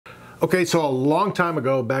Okay, so a long time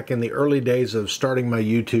ago, back in the early days of starting my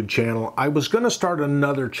YouTube channel, I was going to start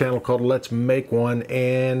another channel called Let's Make One,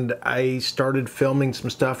 and I started filming some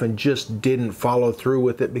stuff and just didn't follow through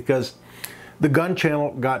with it because the gun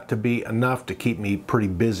channel got to be enough to keep me pretty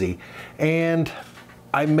busy. And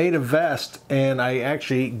I made a vest and I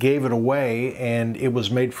actually gave it away, and it was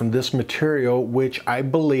made from this material, which I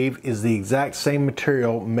believe is the exact same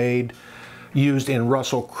material used in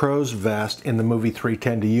Russell Crowe's vest in the movie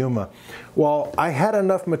 3:10 to Yuma. Well, I had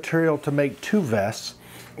enough material to make two vests,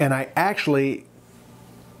 and I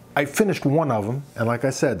finished one of them, and like I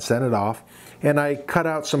said, sent it off, and I cut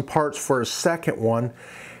out some parts for a second one,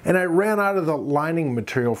 and I ran out of the lining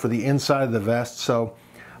material for the inside of the vest, so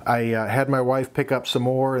I had my wife pick up some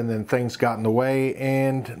more, and then things got in the way,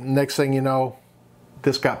 and next thing you know,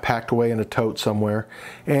 this got packed away in a tote somewhere.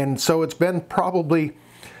 And so it's been probably,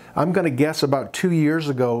 I'm going to guess, about 2 years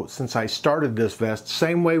ago since I started this vest.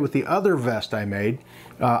 Same way with the other vest I made.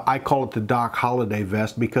 I call it the Doc Holliday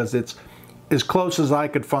vest because it's as close as I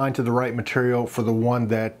could find to the right material for the one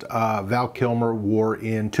that Val Kilmer wore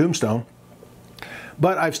in Tombstone.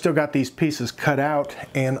 But I've still got these pieces cut out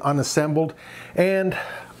and unassembled, and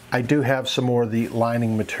I do have some more of the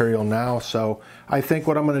lining material now. So I think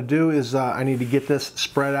what I'm going to do is I need to get this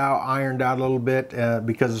spread out, ironed out a little bit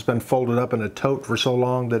because it's been folded up in a tote for so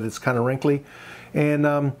long that it's kind of wrinkly. And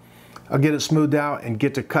I'll get it smoothed out and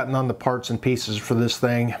get to cutting on the parts and pieces for this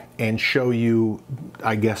thing and show you,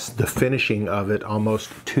 I guess, the finishing of it almost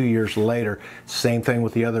 2 years later. Same thing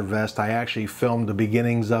with the other vest. I actually filmed the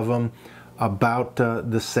beginnings of them about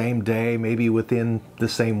the same day, maybe within the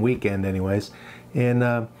same weekend anyways. And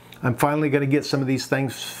I'm finally going to get some of these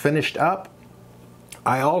things finished up.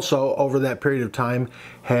 I also, over that period of time,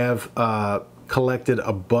 have collected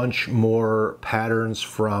a bunch more patterns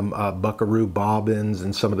from Buckaroo bobbins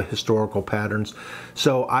and some of the historical patterns.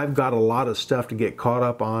 So I've got a lot of stuff to get caught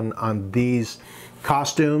up on these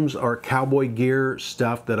costumes or cowboy gear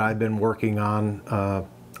stuff that I've been working on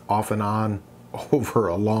off and on over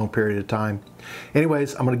a long period of time.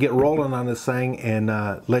 Anyways, I'm going to get rolling on this thing and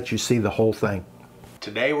let you see the whole thing.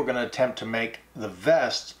 Today we're going to attempt to make the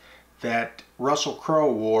vest that Russell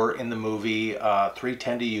Crowe wore in the movie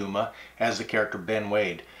 3:10 to Yuma as the character Ben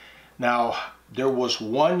Wade. Now, there was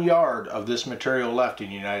 1 yard of this material left in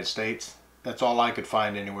the United States. That's all I could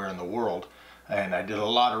find anywhere in the world. And I did a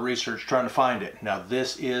lot of research trying to find it. Now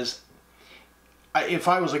this is, if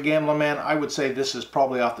I was a gambling man, I would say this is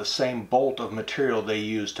probably off the same bolt of material they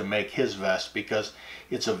used to make his vest, because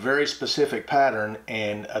it's a very specific pattern,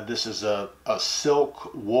 and this is a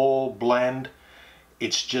silk wool blend.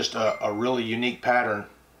 It's just a really unique pattern.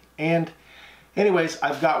 And anyways,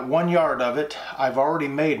 I've got 1 yard of it. I've already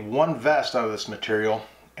made one vest out of this material,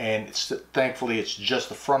 and thankfully it's just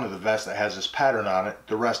the front of the vest that has this pattern on it.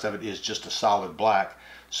 The rest of it is just a solid black,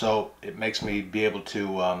 so it makes me be able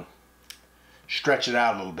to stretch it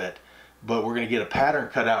out a little bit. But we're going to get a pattern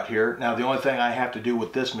cut out here. Now the only thing I have to do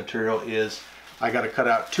with this material is I got to cut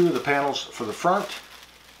out 2 of the panels for the front,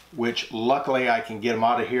 which luckily I can get them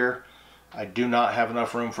out of here. I do not have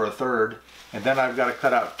enough room for a third. And then I've got to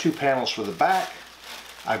cut out 2 panels for the back.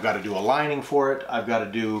 I've got to do a lining for it. I've got to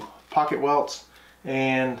do pocket welts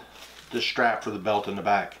and the strap for the belt in the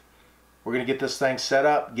back. We're going to get this thing set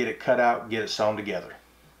up, get it cut out, get it sewn together.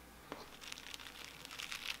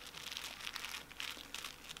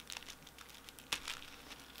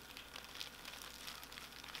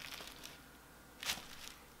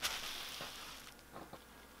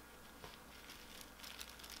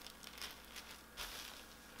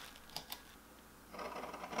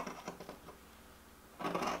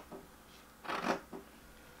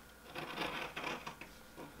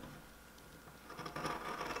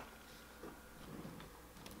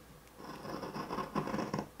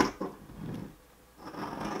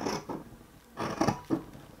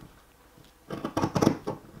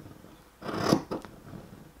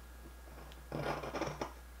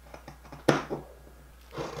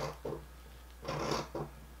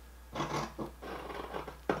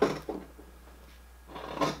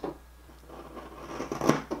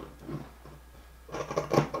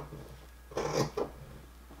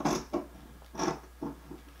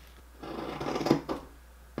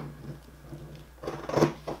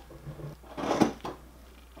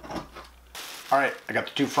 Alright, I got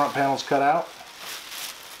the 2 front panels cut out.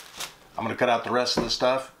 I'm going to cut out the rest of the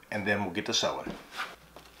stuff and then we'll get to sewing.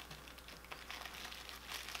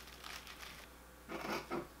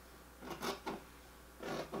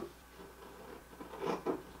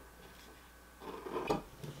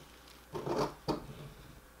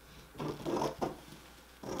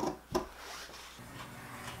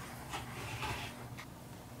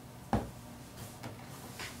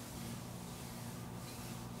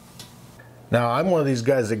 Now, I'm one of these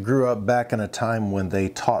guys that grew up back in a time when they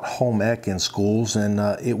taught home ec in schools, and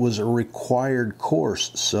it was a required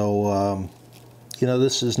course. So, you know,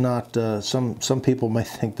 this is not, some people may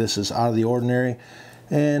think this is out of the ordinary,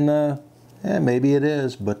 and yeah, maybe it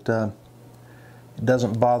is, but it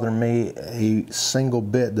doesn't bother me a single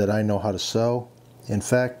bit that I know how to sew. In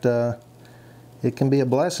fact, it can be a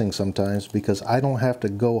blessing sometimes because I don't have to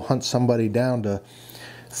go hunt somebody down to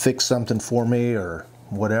fix something for me or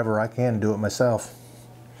whatever. I can do it myself.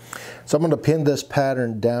 So I'm going to pin this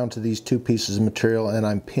pattern down to these two pieces of material, and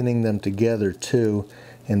I'm pinning them together too,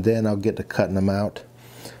 and then I'll get to cutting them out.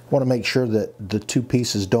 I want to make sure that the two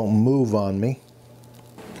pieces don't move on me.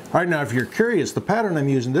 All right, now if you're curious, the pattern I'm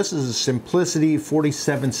using, this is a Simplicity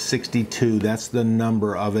 4762. That's the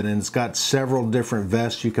number of it, and it's got several different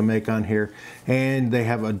vests you can make on here, and they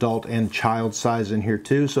have adult and child size in here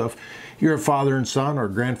too. So if you're a father and son, or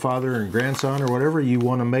grandfather and grandson, or whatever, you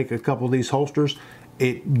want to make a couple of these holsters,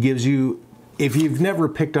 it gives you, if you've never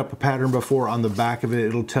picked up a pattern before, on the back of it,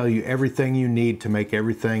 it'll tell you everything you need to make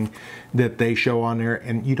everything that they show on there,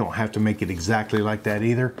 and you don't have to make it exactly like that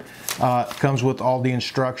either. It comes with all the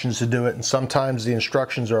instructions to do it, and sometimes the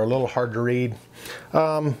instructions are a little hard to read,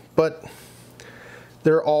 but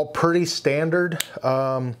they're all pretty standard.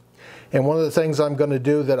 And one of the things I'm going to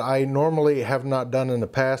do that I normally have not done in the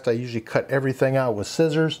past, I usually cut everything out with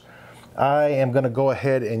scissors. I am going to go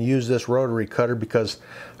ahead and use this rotary cutter because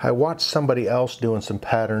I watched somebody else doing some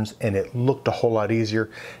patterns and it looked a whole lot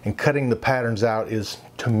easier, and cutting the patterns out is,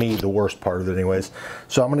 to me, the worst part of it anyways.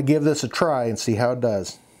 So I'm going to give this a try and see how it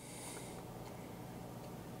does.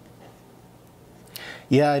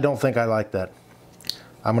 Yeah, I don't think I like that.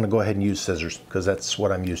 I'm going to go ahead and use scissors because that's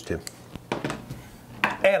what I'm used to.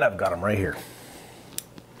 And I've got them right here.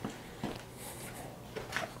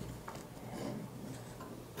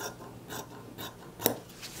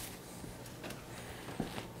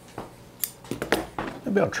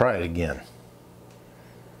 Maybe I'll try it again.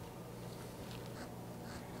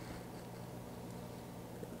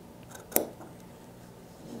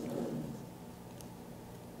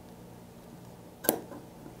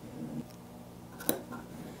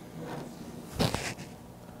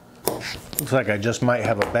 Looks like I just might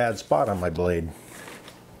have a bad spot on my blade.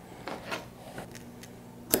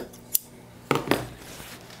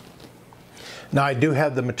 Now I do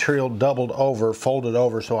have the material doubled over, folded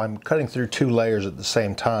over, so I'm cutting through two layers at the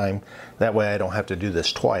same time. That way I don't have to do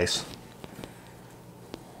this twice.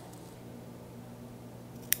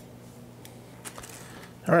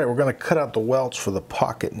 All right, we're going to cut out the welts for the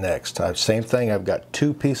pocket next. Same thing, I've got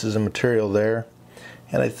two pieces of material there.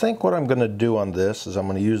 And I think what I'm going to do on this is I'm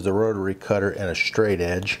going to use the rotary cutter and a straight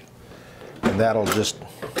edge, and that'll just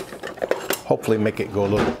hopefully make it go a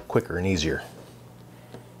little quicker and easier,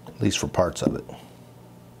 at least for parts of it.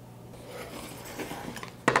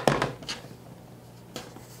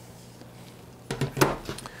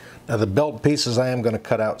 Now the belt pieces I am going to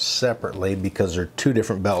cut out separately because they're two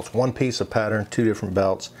different belts. One piece of pattern, two different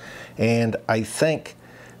belts, and I think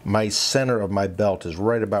my center of my belt is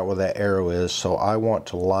right about where that arrow is, so I want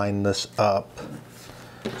to line this up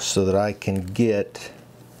so that I can get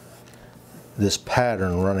this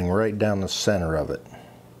pattern running right down the center of it.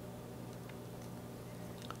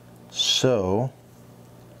 So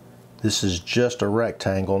this is just a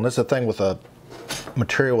rectangle, and that's the thing with a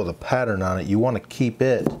material with a pattern on it, you want to keep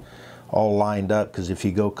it all lined up, because if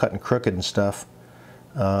you go cutting crooked and stuff,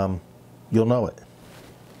 you'll know it.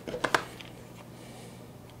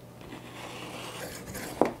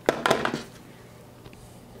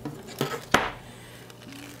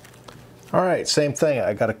 All right, same thing.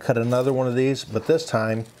 I got to cut another one of these, but this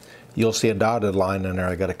time you'll see a dotted line in there.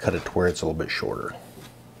 I got to cut it to where it's a little bit shorter.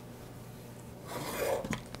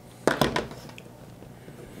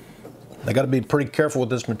 I got to be pretty careful with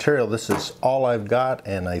this material. This is all I've got,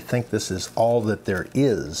 and I think this is all that there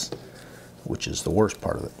is, which is the worst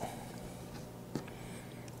part of it.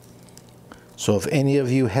 So if any of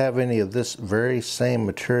you have any of this very same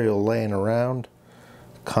material laying around,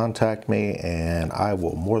 contact me and I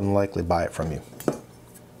will more than likely buy it from you.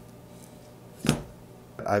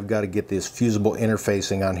 I've got to get this fusible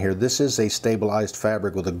interfacing on here. This is a stabilized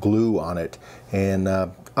fabric with a glue on it, and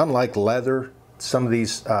unlike leather, some of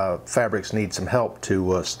these fabrics need some help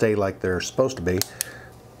to stay like they're supposed to be.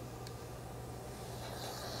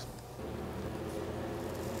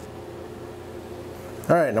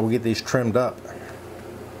 All right, now we'll get these trimmed up.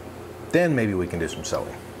 Then maybe we can do some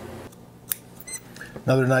sewing.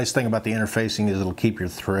 Another nice thing about the interfacing is it'll keep your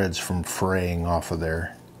threads from fraying off of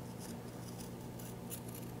there.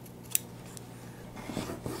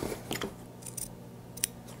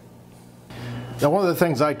 Now, one of the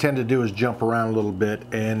things I tend to do is jump around a little bit,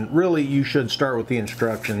 and really you should start with the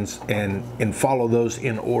instructions and follow those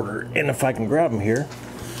in order. And if I can grab them here,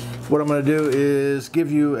 what I'm going to do is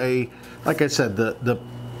give you a, like I said,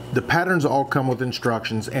 the patterns all come with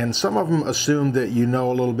instructions, and some of them assume that you know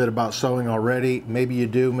a little bit about sewing already. Maybe you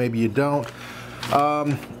do, maybe you don't.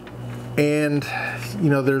 And you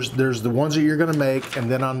know, there's the ones that you're going to make, and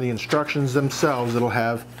then on the instructions themselves it'll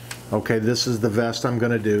have, okay, this is the vest I'm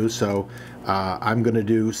going to do. So I'm going to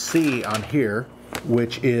do C on here,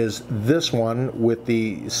 which is this one with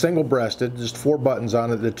the single-breasted, just 4 buttons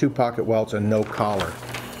on it, the 2 pocket welts, and no collar.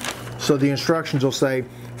 So the instructions will say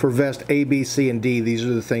for vest A, B, C, and D, these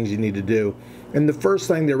are the things you need to do. And the first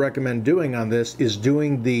thing they recommend doing on this is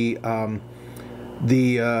doing the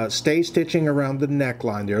stay stitching around the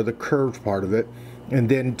neckline there, the curved part of it, and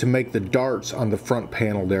then to make the darts on the front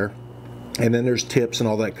panel there. And then there's tips and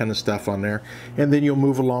all that kind of stuff on there. And then you'll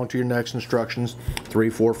move along to your next instructions, 3,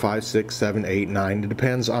 4, 5, 6, 7, 8, 9. It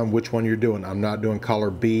depends on which one you're doing. I'm not doing collar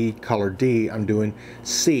B, collar D. I'm doing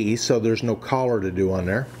C, so there's no collar to do on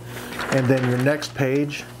there. And then your next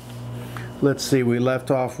page, let's see, we left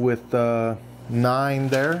off with 9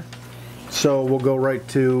 there. So we'll go right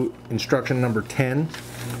to instruction number 10.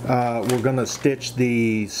 We're going to stitch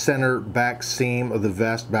the center back seam of the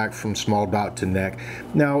vest back from small dot to neck.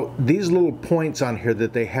 Now, these little points on here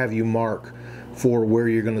that they have you mark for where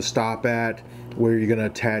you're going to stop at, where you're going to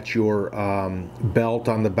attach your belt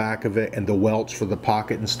on the back of it, and the welts for the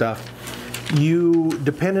pocket and stuff. You,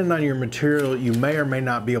 depending on your material, you may or may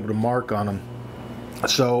not be able to mark on them.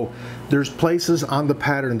 So there's places on the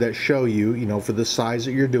pattern that show you, you know, for the size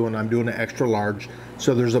that you're doing. I'm doing an extra large.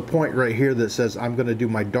 So there's a point right here that says I'm going to do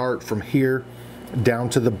my dart from here down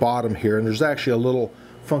to the bottom here. And there's actually a little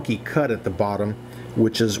funky cut at the bottom,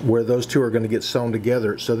 which is where those two are going to get sewn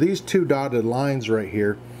together. So these 2 dotted lines right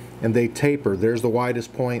here, and they taper. There's the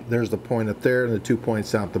widest point, there's the point up there, and the 2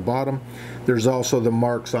 points out the bottom. There's also the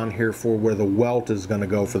marks on here for where the welt is going to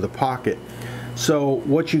go for the pocket. So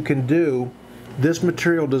what you can do, this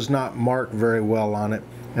material does not mark very well on it,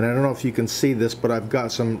 and I don't know if you can see this, but I've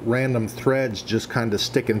got some random threads just kind of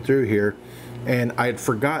sticking through here, and I had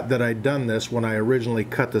forgot that I'd done this when I originally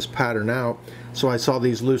cut this pattern out. So I saw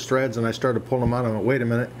these loose threads and I started pulling them out, and I went, wait a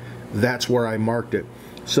minute, that's where I marked it.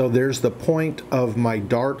 So there's the point of my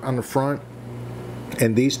dart on the front,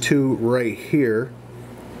 and these 2 right here,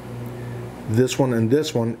 this one and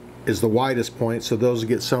this one, is the widest point, so those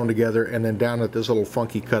get sewn together, and then down at this little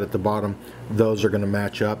funky cut at the bottom, those are going to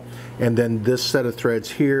match up. And then this set of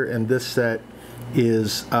threads here and this set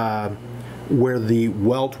is where the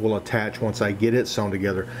welt will attach once I get it sewn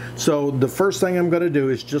together. So the first thing I'm going to do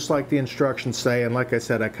is just like the instructions say, and like I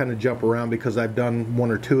said, I kind of jump around because I've done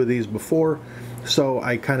 1 or 2 of these before, so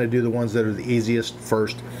I kind of do the ones that are the easiest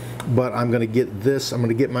first. But I'm going to get this, I'm going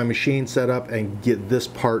to get my machine set up and get this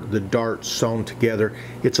part, the dart, sewn together.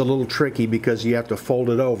 It's a little tricky because you have to fold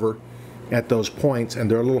it over at those points,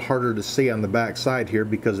 and they're a little harder to see on the back side here,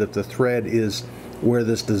 because if the thread is where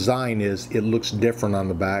this design is, it looks different on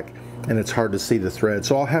the back and it's hard to see the thread.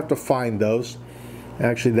 So I'll have to find those.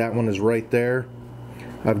 Actually, that one is right there.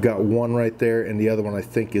 I've got one right there, and the other one I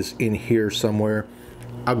think is in here somewhere.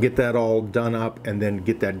 I'll get that all done up and then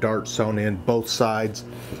get that dart sewn in both sides.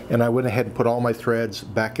 And I went ahead and put all my threads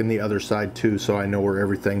back in the other side too, so I know where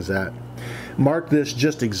everything's at. Mark this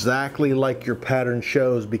just exactly like your pattern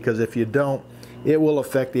shows, because if you don't, it will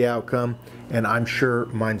affect the outcome, and I'm sure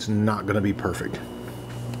mine's not going to be perfect.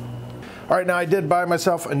 All right, now I did buy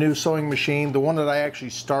myself a new sewing machine. The one that I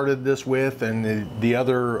actually started this with, and the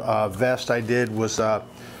other vest I did was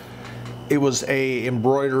it was a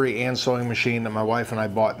embroidery and sewing machine that my wife and I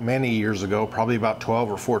bought many years ago, probably about 12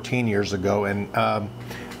 or 14 years ago, and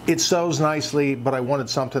it sews nicely, but I wanted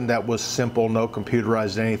something that was simple, no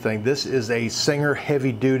computerized anything. This is a Singer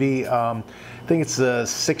heavy duty, I think it's a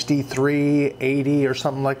 6380 or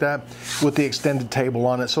something like that, with the extended table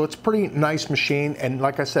on it. So it's a pretty nice machine, and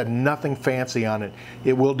like I said, nothing fancy on it.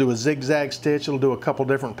 It will do a zigzag stitch, it'll do a couple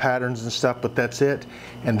different patterns and stuff, but that's it,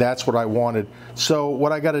 and that's what I wanted. So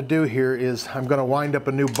what I got to do here is I'm going to wind up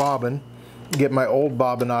a new bobbin, get my old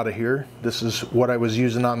bobbin out of here. This is what I was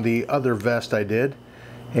using on the other vest I did,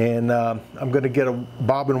 and I'm going to get a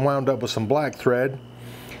bobbin wound up with some black thread,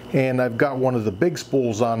 and I've got one of the big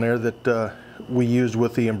spools on there that we used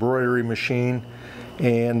with the embroidery machine,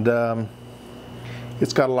 and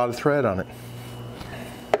it's got a lot of thread on it.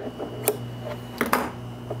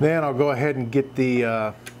 Then I'll go ahead and get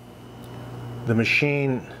the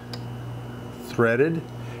machine threaded,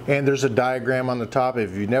 and there's a diagram on the top.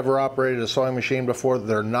 If you've never operated a sewing machine before,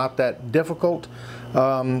 they're not that difficult.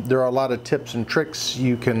 There are a lot of tips and tricks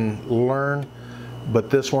you can learn, but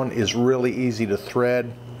this one is really easy to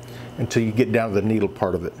thread until you get down to the needle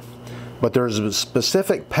part of it. But there's a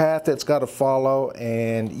specific path that's got to follow,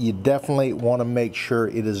 and you definitely want to make sure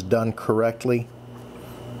it is done correctly,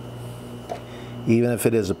 even if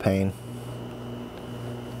it is a pain.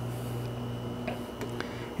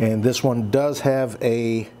 And this one does have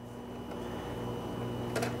a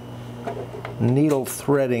needle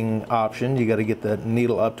threading option. You got to get the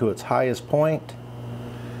needle up to its highest point,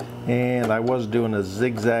 and I was doing a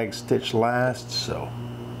zigzag stitch last, so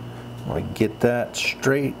I want to get that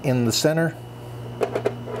straight in the center.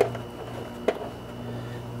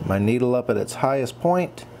 My needle up at its highest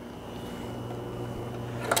point.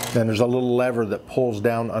 Then there's a little lever that pulls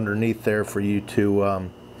down underneath there for you to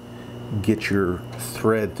get your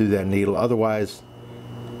thread through that needle. Otherwise,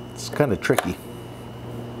 it's kind of tricky.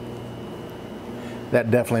 That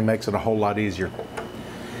definitely makes it a whole lot easier.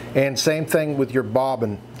 And same thing with your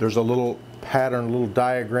bobbin. There's a little pattern, a little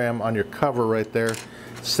diagram on your cover right there.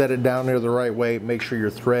 Set it down there the right way. Make sure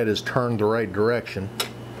your thread is turned the right direction.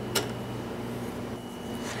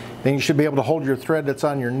 Then you should be able to hold your thread that's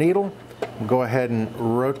on your needle. Go ahead and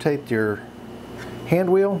rotate your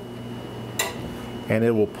hand wheel, and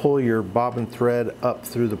it will pull your bobbin thread up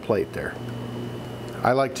through the plate there.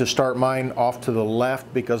 I like to start mine off to the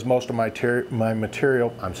left because most of my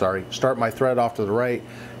material, start my thread off to the right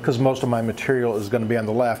because most of my material is going to be on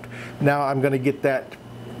the left. Now I'm going to get that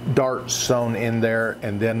dart sewn in there,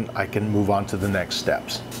 and then I can move on to the next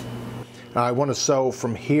steps. Now I want to sew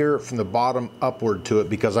from here, from the bottom upward to it,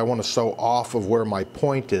 because I want to sew off of where my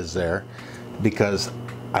point is there, because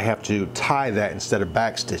I have to tie that instead of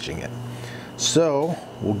back stitching it. So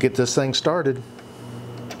we'll get this thing started.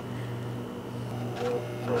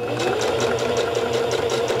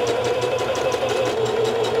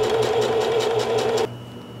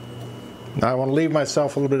 Now I want to leave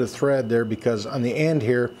myself a little bit of thread there because on the end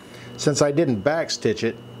here, since I didn't back stitch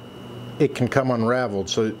it, it can come unraveled.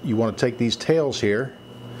 So you want to take these tails here,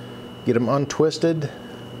 get them untwisted,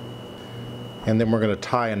 and then we're going to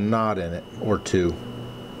tie a knot in it or two.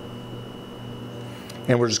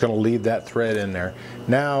 And we're just going to leave that thread in there.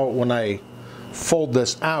 Now when I fold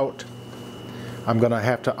this out, I'm going to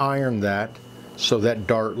have to iron that so that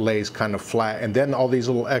dart lays kind of flat, and then all these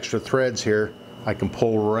little extra threads here I can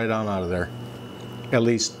pull right on out of there, at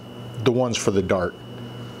least the ones for the dart.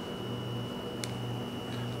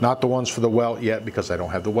 Not the ones for the welt yet because I don't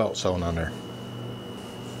have the welt sewn on there.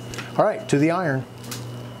 All right, to the iron.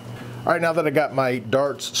 All right, now that I got my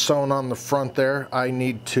darts sewn on the front there, I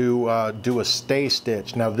need to do a stay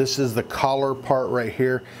stitch. Now this is the collar part right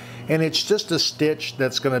here, and it's just a stitch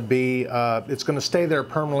that's going to be, it's going to stay there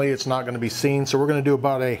permanently. It's not going to be seen. So we're going to do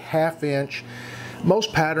about a 1/2 inch.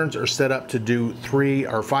 Most patterns are set up to do 3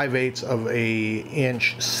 or 5/8 of an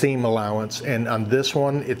inch seam allowance, and on this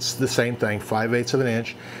one it's the same thing, 5/8 of an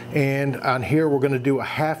inch. And on here we're going to do a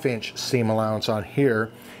 1/2 inch seam allowance on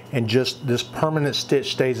here, and just this permanent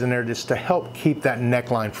stitch stays in there just to help keep that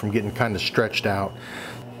neckline from getting kind of stretched out.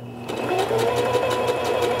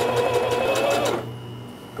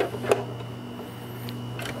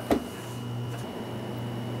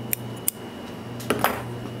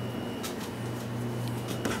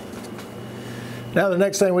 Now the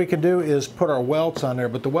next thing we can do is put our welts on there,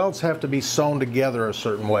 but the welts have to be sewn together a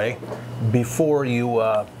certain way before you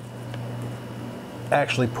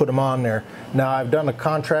actually put them on there. Now I've done a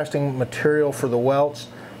contrasting material for the welts.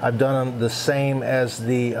 I've done the same as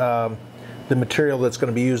the material that's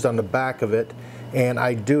going to be used on the back of it, and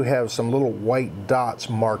I do have some little white dots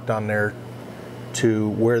marked on there to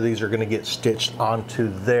where these are going to get stitched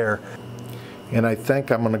onto there. And I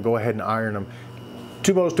think I'm going to go ahead and iron them.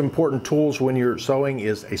 Two most important tools when you're sewing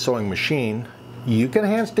is a sewing machine. You can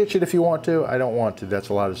hand stitch it if you want to. I don't want to. That's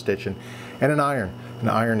a lot of stitching. And an iron. An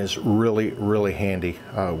iron is really, really handy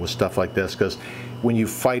with stuff like this, because when you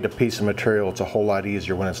fight a piece of material, it's a whole lot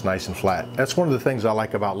easier when it's nice and flat. That's one of the things I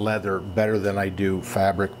like about leather better than I do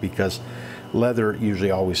fabric, because leather usually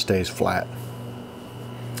always stays flat.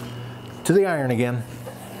 To the iron again.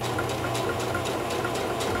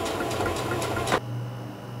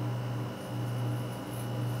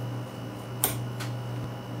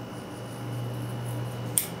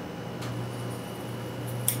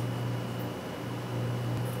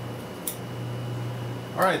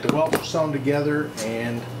 All right, the welts are sewn together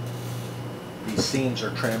and these seams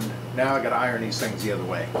are trimmed. Now I got to iron these things the other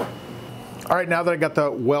way. All right, now that I got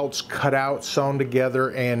the welts cut out, sewn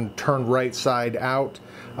together, and turned right side out,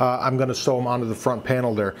 I'm going to sew them onto the front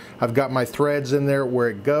panel there. I've got my threads in there where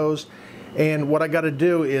it goes. And what I got to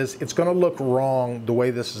do is, it's going to look wrong the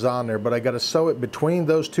way this is on there, but I got to sew it between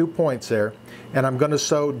those 2 points there, and I'm going to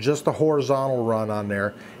sew just the horizontal run on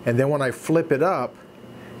there, and then when I flip it up,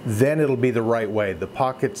 then it'll be the right way. The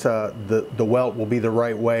pockets, the welt will be the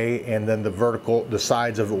right way, and then the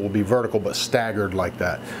sides of it will be vertical but staggered like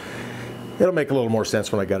that. It'll make a little more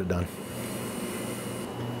sense when I got it done.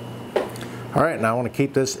 All right, now I want to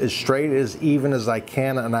keep this as straight, as even as I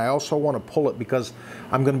can, and I also want to pull it because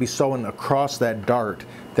I'm going to be sewing across that dart.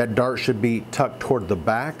 That dart should be tucked toward the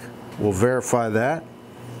back. We'll verify that.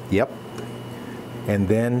 Yep. And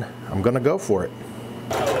then I'm going to go for it.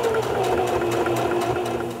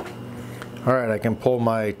 All right, I can pull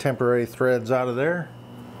my temporary threads out of there.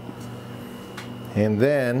 And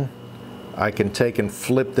then I can take and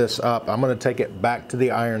flip this up. I'm going to take it back to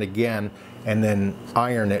the iron again and then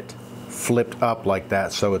iron it flipped up like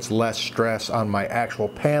that, so it's less stress on my actual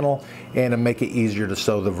panel and to make it easier to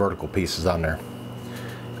sew the vertical pieces on there.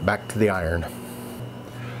 Back to the iron.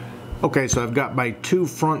 Okay, so I've got my 2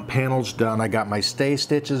 front panels done. I got my stay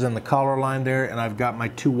stitches in the collar line there, and I've got my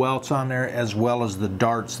 2 welts on there, as well as the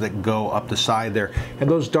darts that go up the side there. And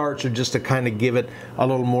those darts are just to kind of give it a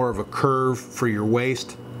little more of a curve for your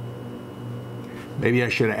waist. Maybe I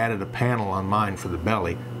should have added a panel on mine for the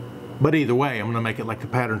belly. But either way, I'm going to make it like the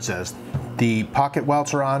pattern says. The pocket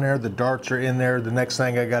welts are on there, the darts are in there. The next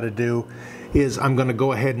thing I got to do is I'm going to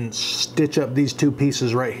go ahead and stitch up these 2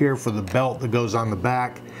 pieces right here for the belt that goes on the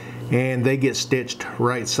back. And they get stitched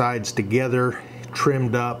right sides together,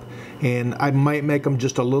 trimmed up. And I might make them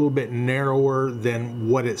just a little bit narrower than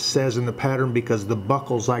what it says in the pattern, because the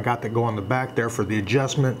buckles I got that go on the back there for the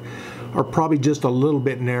adjustment are probably just a little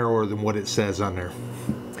bit narrower than what it says on there.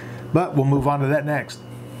 But we'll move on to that next.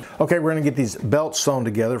 Okay, we're going to get these belts sewn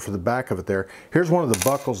together for the back of it there. Here's one of the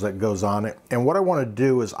buckles that goes on it. And what I want to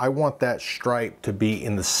do is I want that stripe to be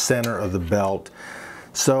in the center of the belt.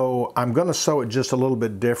 So I'm going to sew it just a little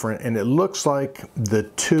bit different. And it looks like the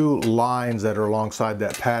 2 lines that are alongside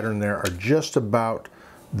that pattern there are just about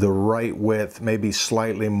the right width, maybe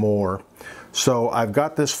slightly more. So I've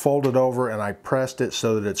got this folded over and I pressed it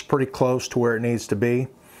so that it's pretty close to where it needs to be.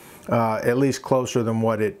 At least closer than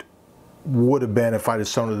what it would have been if I'd have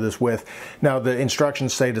sewn it this width. Now the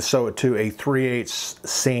instructions say to sew it to a 3/8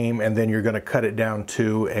 seam, and then you're going to cut it down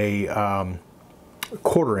to a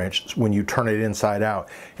 1/4 inch when you turn it inside out,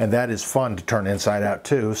 and that is fun to turn inside out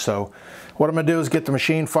too. So what I'm going to do is get the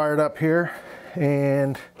machine fired up here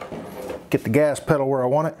and get the gas pedal where I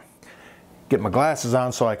want it, get my glasses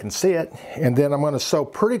on so I can see it, and then I'm going to sew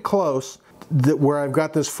pretty close. Where I've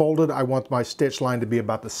got this folded, I want my stitch line to be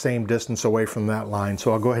about the same distance away from that line.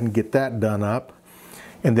 So I'll go ahead and get that done up.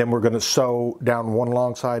 And then we're going to sew down one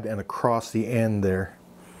long side and across the end there.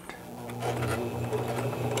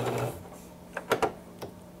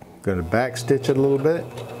 Going to back stitch it a little bit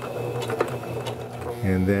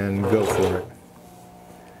and then go for it.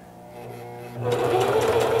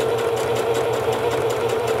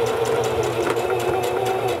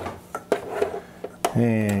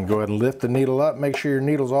 And go ahead and lift the needle up. Make sure your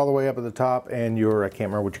needle's all the way up at the top, and your, I can't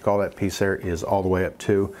remember what you call that piece there, is all the way up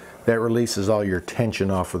too. That releases all your tension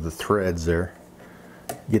off of the threads there.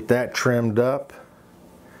 Get that trimmed up,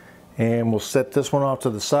 and we'll set this one off to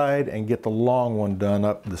the side and get the long one done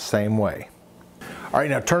up the same way. All right,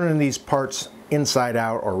 now turning these parts inside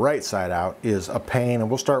out or right side out is a pain, and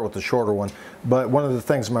we'll start with the shorter one. But one of the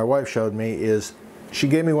things my wife showed me is she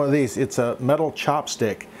gave me one of these. It's a metal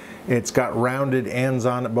chopstick. It's got rounded ends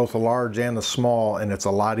on it, both the large and the small, and it's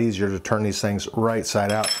a lot easier to turn these things right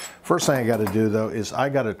side out. First thing I got to do though is I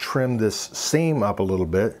got to trim this seam up a little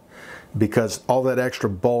bit, because all that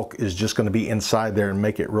extra bulk is just going to be inside there and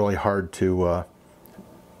make it really hard to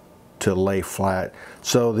lay flat.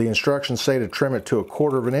 So the instructions say to trim it to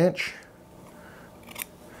 1/4 inch.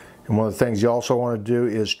 And one of the things you also want to do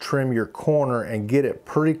is trim your corner and get it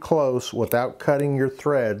pretty close without cutting your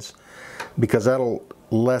threads, because that'll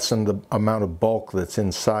lessen the amount of bulk that's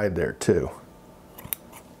inside there too.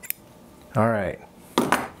 All right,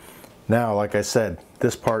 now like I said,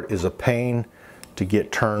 this part is a pain to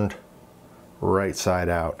get turned right side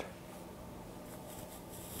out.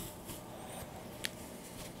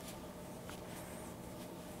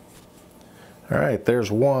 All right,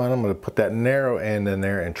 there's one. I'm going to put that narrow end in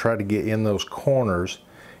there and try to get in those corners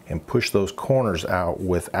and push those corners out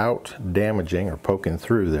without damaging or poking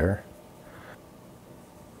through there.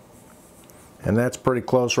 And that's pretty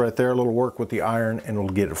close right there. A little work with the iron and it'll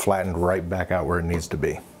get it flattened right back out where it needs to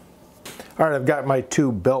be. All All right, I've got my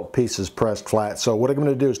two belt pieces pressed flat. So what I'm going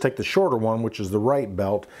to do is take the shorter one, which is the right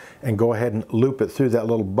belt, and go ahead and loop it through that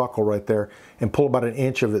little buckle right there and pull about 1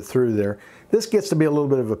 inch of it through there. This gets to be a little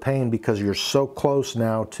bit of a pain because you're so close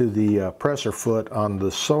now to the presser foot on the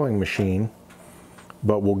sewing machine,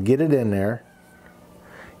 but we'll get it in there,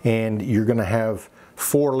 and you're going to have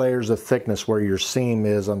 4 layers of thickness where your seam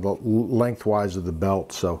is on the lengthwise of the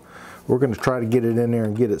belt. So we're going to try to get it in there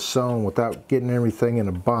and get it sewn without getting everything in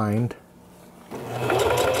a bind.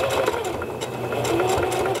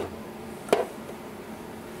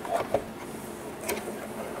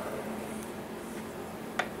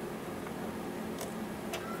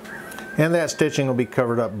 And that stitching will be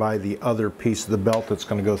covered up by the other piece of the belt that's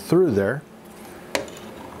going to go through there.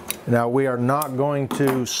 Now we are not going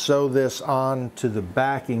to sew this on to the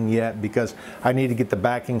backing yet because I need to get the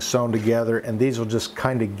backing sewn together, and these will just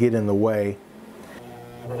kind of get in the way.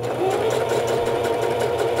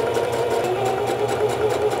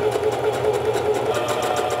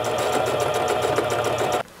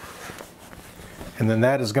 And then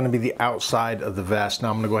that is going to be the outside of the vest.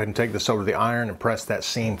 Now I'm going to go ahead and take this over the iron and press that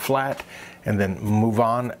seam flat and then move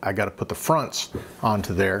on. I got to put the fronts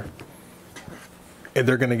onto there. And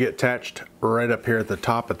they're going to get attached right up here at the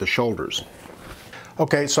top at the shoulders.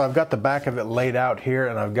 Okay, so I've got the back of it laid out here,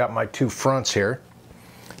 and I've got my 2 fronts here.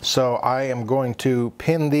 So I am going to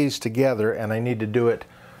pin these together, and I need to do it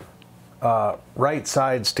right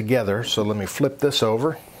sides together. So let me flip this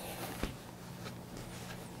over.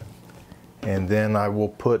 And then I will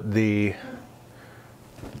put the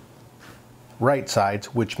right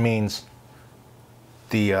sides, which means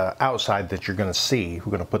the outside that you're going to see. We're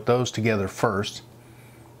going to put those together first.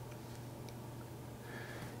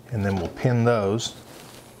 And then we'll pin those.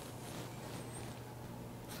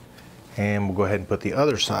 And we'll go ahead and put the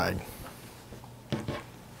other side.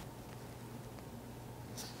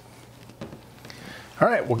 All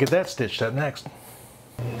right, we'll get that stitched up next.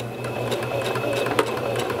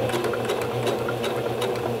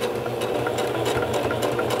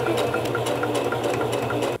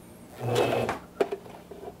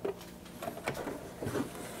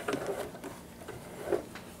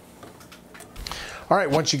 All right,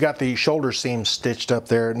 once you got the shoulder seams stitched up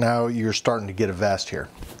there, now you're starting to get a vest here.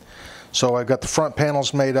 So I've got the front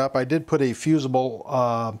panels made up. I did put a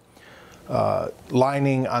fusible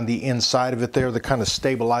lining on the inside of it there that kind of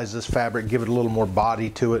stabilize this fabric, give it a little more body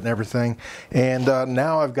to it and everything. And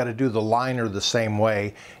now I've got to do the liner the same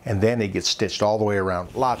way, and then it gets stitched all the way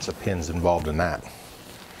around. Lots of pins involved in that.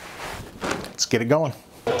 Let's get it going.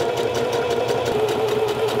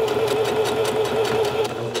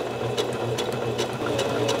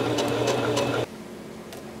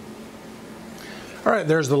 All right,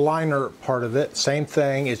 there's the liner part of it. Same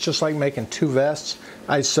thing. It's just like making 2 vests.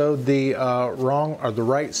 I sewed the the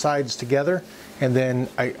right sides together, and then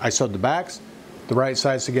I sewed the backs, the right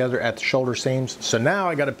sides together at the shoulder seams. So now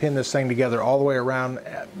I got to pin this thing together all the way around,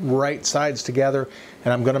 right sides together,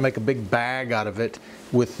 and I'm going to make a big bag out of it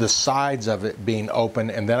with the sides of it being open,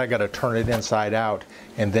 and then I got to turn it inside out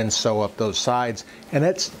and then sew up those sides, and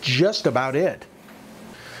that's just about it.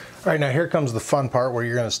 All right, now here comes the fun part where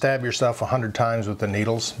you're going to stab yourself 100 times with the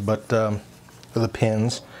needles, but for the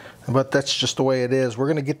pins. But that's just the way it is. We're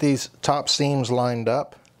going to get these top seams lined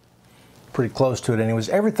up. Pretty close to it anyways.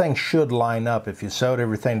 Everything should line up if you sewed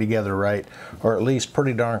everything together right, or at least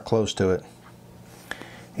pretty darn close to it.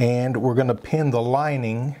 And we're going to pin the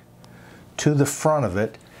lining to the front of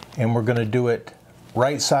it, and we're going to do it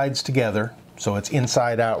right sides together. So it's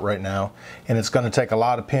inside out right now, and it's going to take a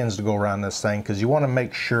lot of pins to go around this thing because you want to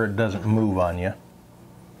make sure it doesn't move on you.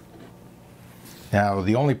 Now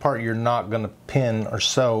the only part you're not going to pin or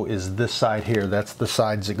sew is this side here. That's the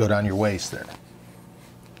sides that go down your waist there.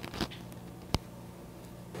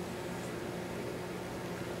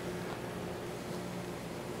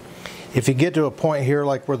 If you get to a point here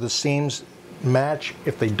like where the seams match,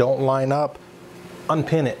 if they don't line up,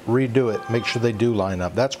 unpin it, redo it, make sure they do line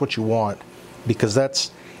up. That's what you want, because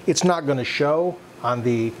it's not going to show on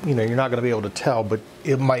the, you're not going to be able to tell, but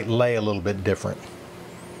it might lay a little bit different.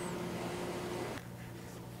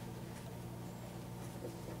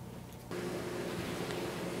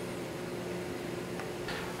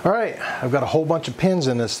 All right, I've got a whole bunch of pins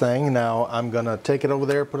in this thing. Now I'm going to take it over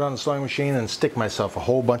there, put it on the sewing machine, and stick myself a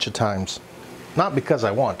whole bunch of times. Not because I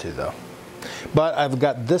want to though. But I've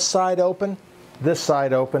got this side open,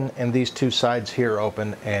 and these 2 sides here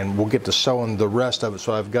open, and we'll get to sewing the rest of it.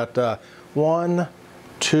 So I've got 1,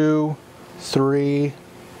 2, 3,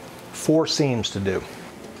 4 seams to do.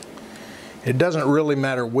 It doesn't really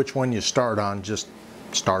matter which one you start on, just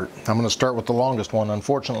start. I'm going to start with the longest one,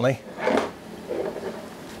 unfortunately.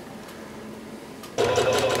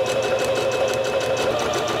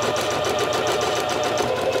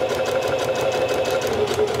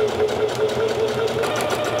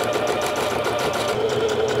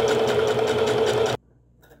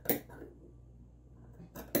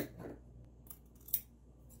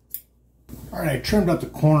 All right, I trimmed up the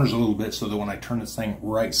corners a little bit so that when I turn this thing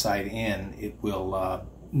right side in, it will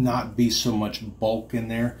not be so much bulk in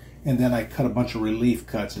there. And then I cut a bunch of relief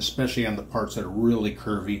cuts, especially on the parts that are really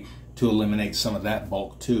curvy, to eliminate some of that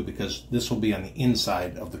bulk too, because this will be on the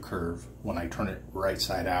inside of the curve when I turn it right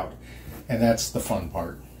side out. And that's the fun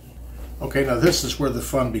part. Okay, now this is where the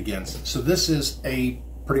fun begins. So this is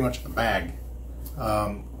pretty much a bag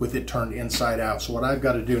with it turned inside out. So what I've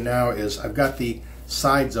got to do now is I've got the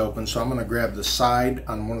sides open, so I'm going to grab the side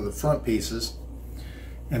on one of the front pieces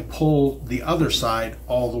and pull the other side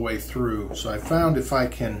all the way through. So I found if I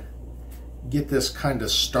can get this kind of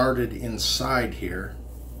started inside here,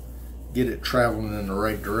 get it traveling in the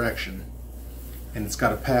right direction, and it's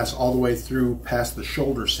got to pass all the way through past the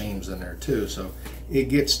shoulder seams in there too. So it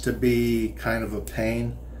gets to be kind of a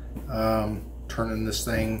pain turning this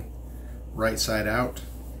thing right side out,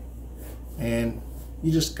 and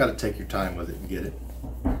you just got to take your time with it and get it.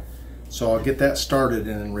 So I'll get that started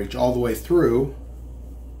and then reach all the way through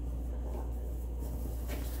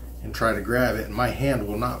and try to grab it, and my hand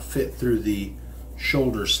will not fit through the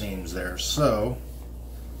shoulder seams there, so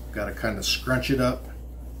got to kind of scrunch it up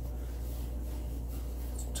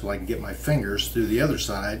till I can get my fingers through the other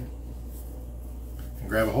side and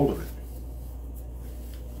grab a hold of it.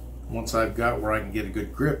 Once I've got where I can get a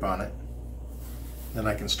good grip on it, then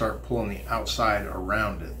I can start pulling the outside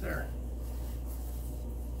around it there.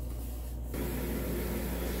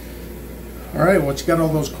 Alright, once you got all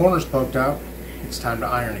those corners poked out, it's time to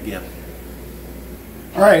iron again.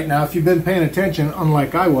 Alright, now if you've been paying attention,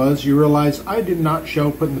 unlike I was, you realize I did not show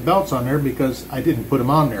putting the belts on there because I didn't put them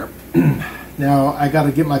on there. Now I got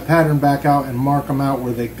to get my pattern back out and mark them out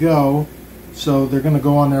where they go. So they're going to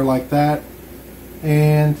go on there like that,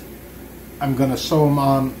 and I'm going to sew them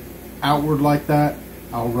on outward like that.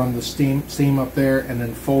 I'll run the seam up there and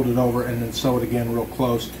then fold it over and then sew it again real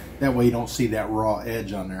close. That way you don't see that raw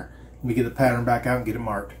edge on there. Let me get the pattern back out and get it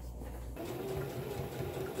marked.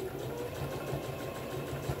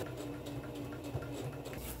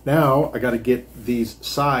 Now I got to get these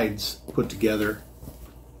sides put together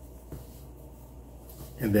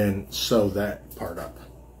and then sew that part up.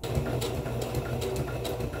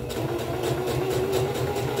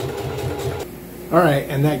 Alright,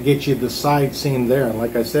 and that gets you the side seam there, and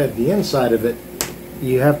like I said, the inside of it,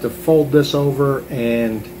 you have to fold this over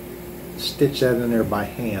and stitch that in there by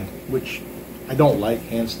hand, which I don't like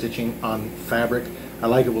hand stitching on fabric. I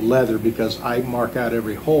like it with leather because I mark out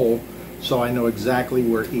every hole so I know exactly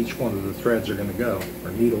where each one of the threads are going to go,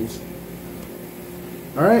 or needles.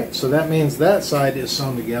 Alright, so that means that side is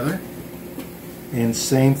sewn together, and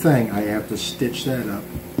same thing, I have to stitch that up.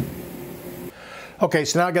 Okay,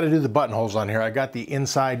 so now I got to do the buttonholes on here. I got the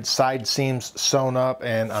inside side seams sewn up,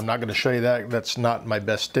 and I'm not going to show you that. That's not my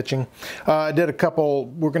best stitching. I did a couple,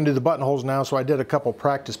 we're going to do the buttonholes now, so I did a couple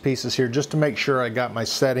practice pieces here just to make sure I got my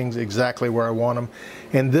settings exactly where I want them.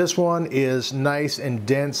 And this one is nice and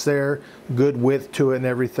dense there, good width to it and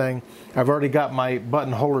everything. I've already got my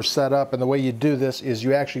button holder set up, and the way you do this is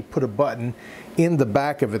you actually put a button in the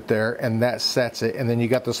back of it there, and that sets it. And then you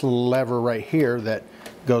got this little lever right here that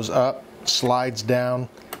goes up, slides down,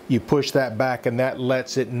 you push that back, and that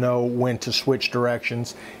lets it know when to switch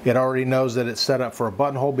directions. It already knows that it's set up for a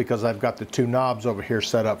buttonhole because I've got the two knobs over here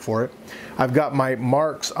set up for it. I've got my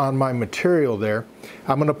marks on my material there.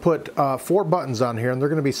 I'm going to put 4 buttons on here, and they're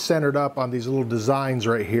going to be centered up on these little designs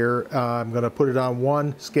right here. I'm going to put it on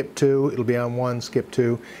 1, skip 2, it'll be on 1, skip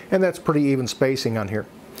 2, and that's pretty even spacing on here.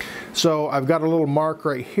 So I've got a little mark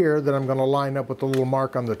right here that I'm going to line up with the little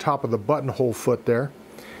mark on the top of the buttonhole foot there.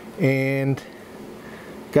 And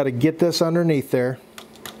got to get this underneath there,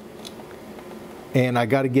 and I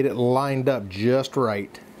got to get it lined up just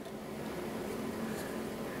right.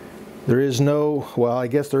 There is no, well, I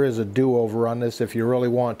guess there is a do-over on this if you really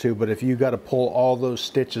want to, but if you got to pull all those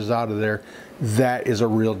stitches out of there, that is a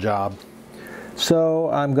real job.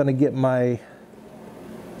 So I'm going to get my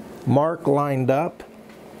mark lined up,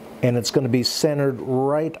 and it's going to be centered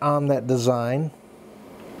right on that design.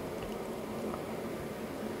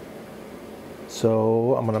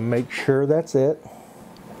 So I'm going to make sure that's it.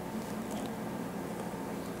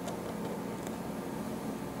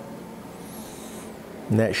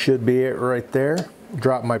 And that should be it right there.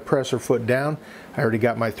 Drop my presser foot down. I already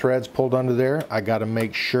got my threads pulled under there. I got to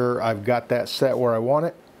make sure I've got that set where I want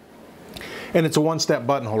it. And it's a one-step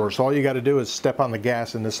button holder, so all you got to do is step on the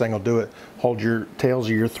gas and this thing will do it. Hold your tails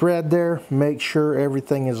of your thread there. Make sure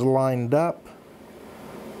everything is lined up.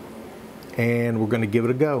 And we're going to give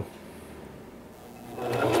it a go.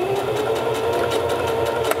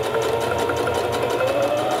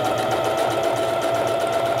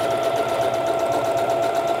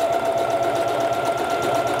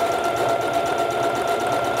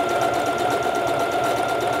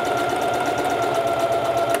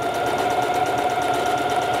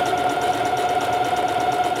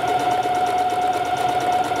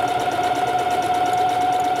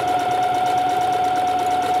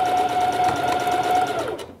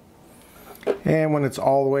 And when it's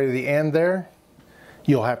all the way to the end there,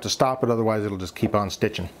 you'll have to stop it, otherwise it'll just keep on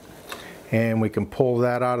stitching. And we can pull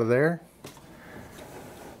that out of there.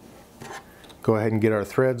 Go ahead and get our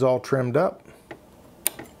threads all trimmed up.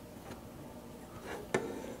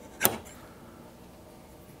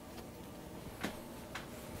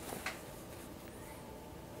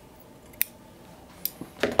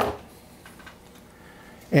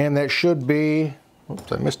 And that should be, oops,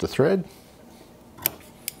 I missed a thread.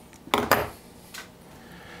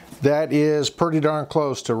 That is pretty darn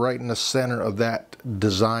close to right in the center of that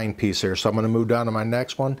design piece here. So I'm going to move down to my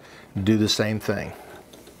next one and do the same thing.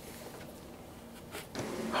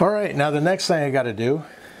 All right, now the next thing I got to do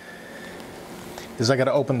is I got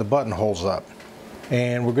to open the buttonholes up.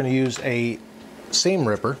 And we're going to use a seam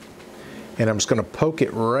ripper, and I'm just going to poke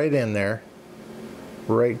it right in there,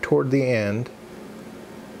 right toward the end.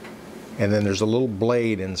 And then there's a little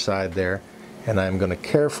blade inside there, and I'm going to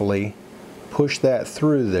carefully push that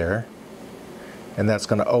through there, and that's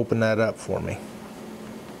going to open that up for me.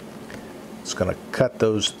 It's going to cut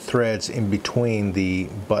those threads in between the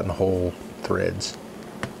buttonhole threads.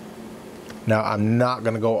 Now I'm not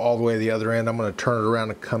going to go all the way to the other end. I'm going to turn it around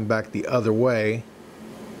and come back the other way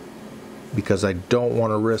because I don't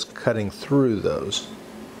want to risk cutting through those.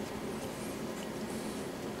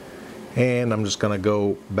 And I'm just going to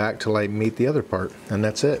go back till I meet the other part, and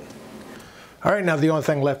that's it. All right, now the only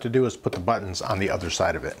thing left to do is put the buttons on the other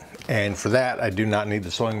side of it. And for that, I do not need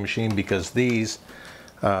the sewing machine because these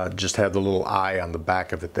just have the little eye on the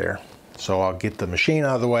back of it there. So I'll get the machine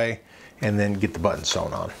out of the way and then get the buttons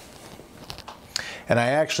sewn on. And I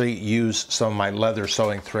actually use some of my leather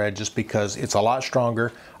sewing thread just because it's a lot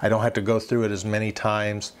stronger. I don't have to go through it as many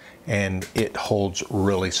times, and it holds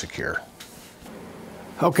really secure.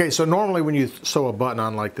 Okay, so normally when you sew a button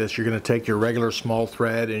on like this, you're going to take your regular small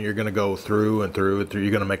thread and you're going to go through and through and through.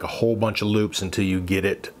 You're going to make a whole bunch of loops until you get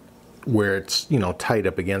it where it's, you know, tight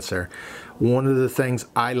up against there. One of the things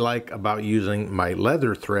I like about using my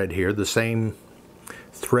leather thread here, the same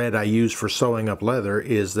thread I use for sewing up leather,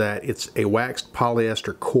 is that it's a waxed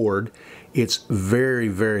polyester cord. It's very,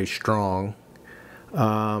 very strong,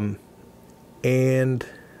 and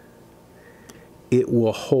it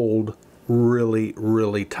will hold really,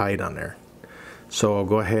 really tight on there. So I'll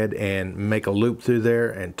go ahead and make a loop through there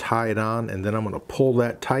and tie it on, and then I'm going to pull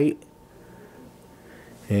that tight,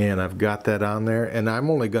 and I've got that on there. And I'm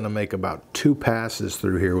only going to make about 2 passes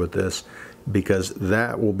through here with this because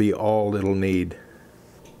that will be all it'll need.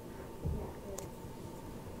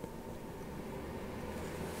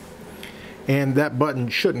 And that button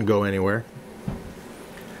shouldn't go anywhere.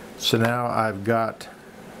 So now I've got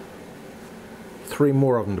 3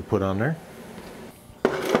 more of them to put on there.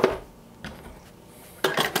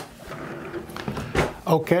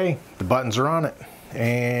 Okay, the buttons are on it,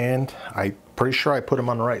 and I'm pretty sure I put them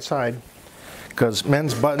on the right side because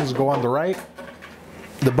men's buttons go on the right,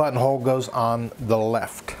 the buttonhole goes on the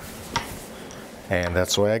left, and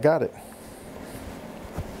that's the way I got it.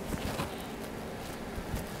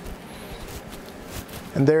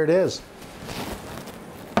 And there it is,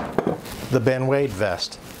 the Ben Wade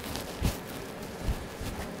vest.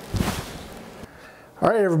 All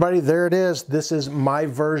right, everybody, there it is. This is my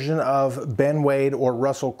version of Ben Wade, or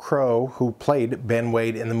Russell Crowe, who played Ben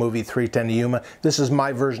Wade in the movie 3:10 to Yuma. This is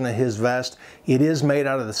my version of his vest. It is made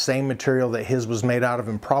out of the same material that his was made out of,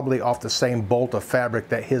 and probably off the same bolt of fabric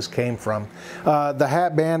that his came from. The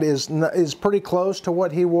hat band is pretty close to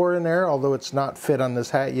what he wore in there, although it's not fit on this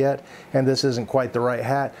hat yet, and this isn't quite the right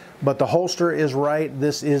hat. But the holster is right.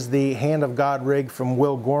 This is the Hand of God rig from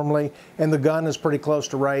Will Ghormley, and the gun is pretty close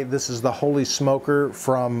to right. This is the Holy Smoker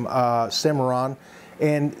from Cimarron.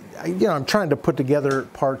 And you know, I'm trying to put together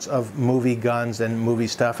parts of movie guns and movie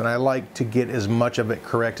stuff, and I like to get as much of it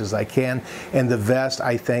correct as I can. And the vest,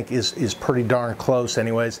 I think, is pretty darn close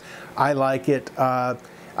anyways. I like it.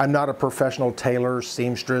 I'm not a professional tailor,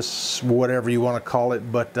 seamstress, whatever you want to call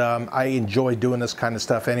it, but I enjoy doing this kind of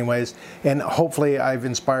stuff anyways, and hopefully I've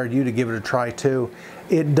inspired you to give it a try too.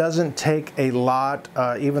 It doesn't take a lot.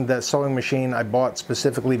 Even the sewing machine I bought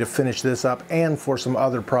specifically to finish this up and for some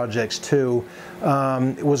other projects too,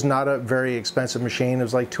 it was not a very expensive machine. It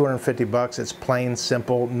was like 250 bucks. It's plain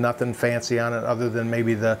simple, nothing fancy on it other than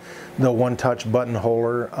maybe the one-touch button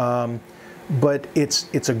holder. But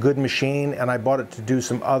it's a good machine, and I bought it to do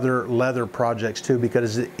some other leather projects too,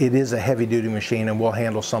 because it is a heavy-duty machine and will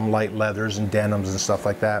handle some light leathers and denims and stuff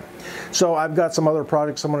like that. So I've got some other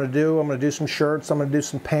projects I'm going to do. I'm going to do some shirts. I'm going to do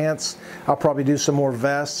some pants. I'll probably do some more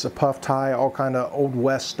vests, a puff tie, all kind of Old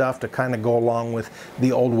West stuff to kind of go along with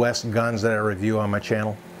the Old West guns that I review on my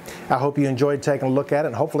channel. I hope you enjoyed taking a look at it,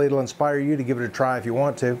 and hopefully it'll inspire you to give it a try if you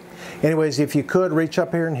want to. Anyways, if you could, reach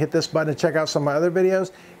up here and hit this button to check out some of my other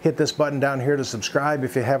videos. Hit this button down here to subscribe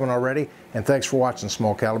if you haven't already, and thanks for watching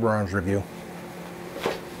Small Caliber Arms Review.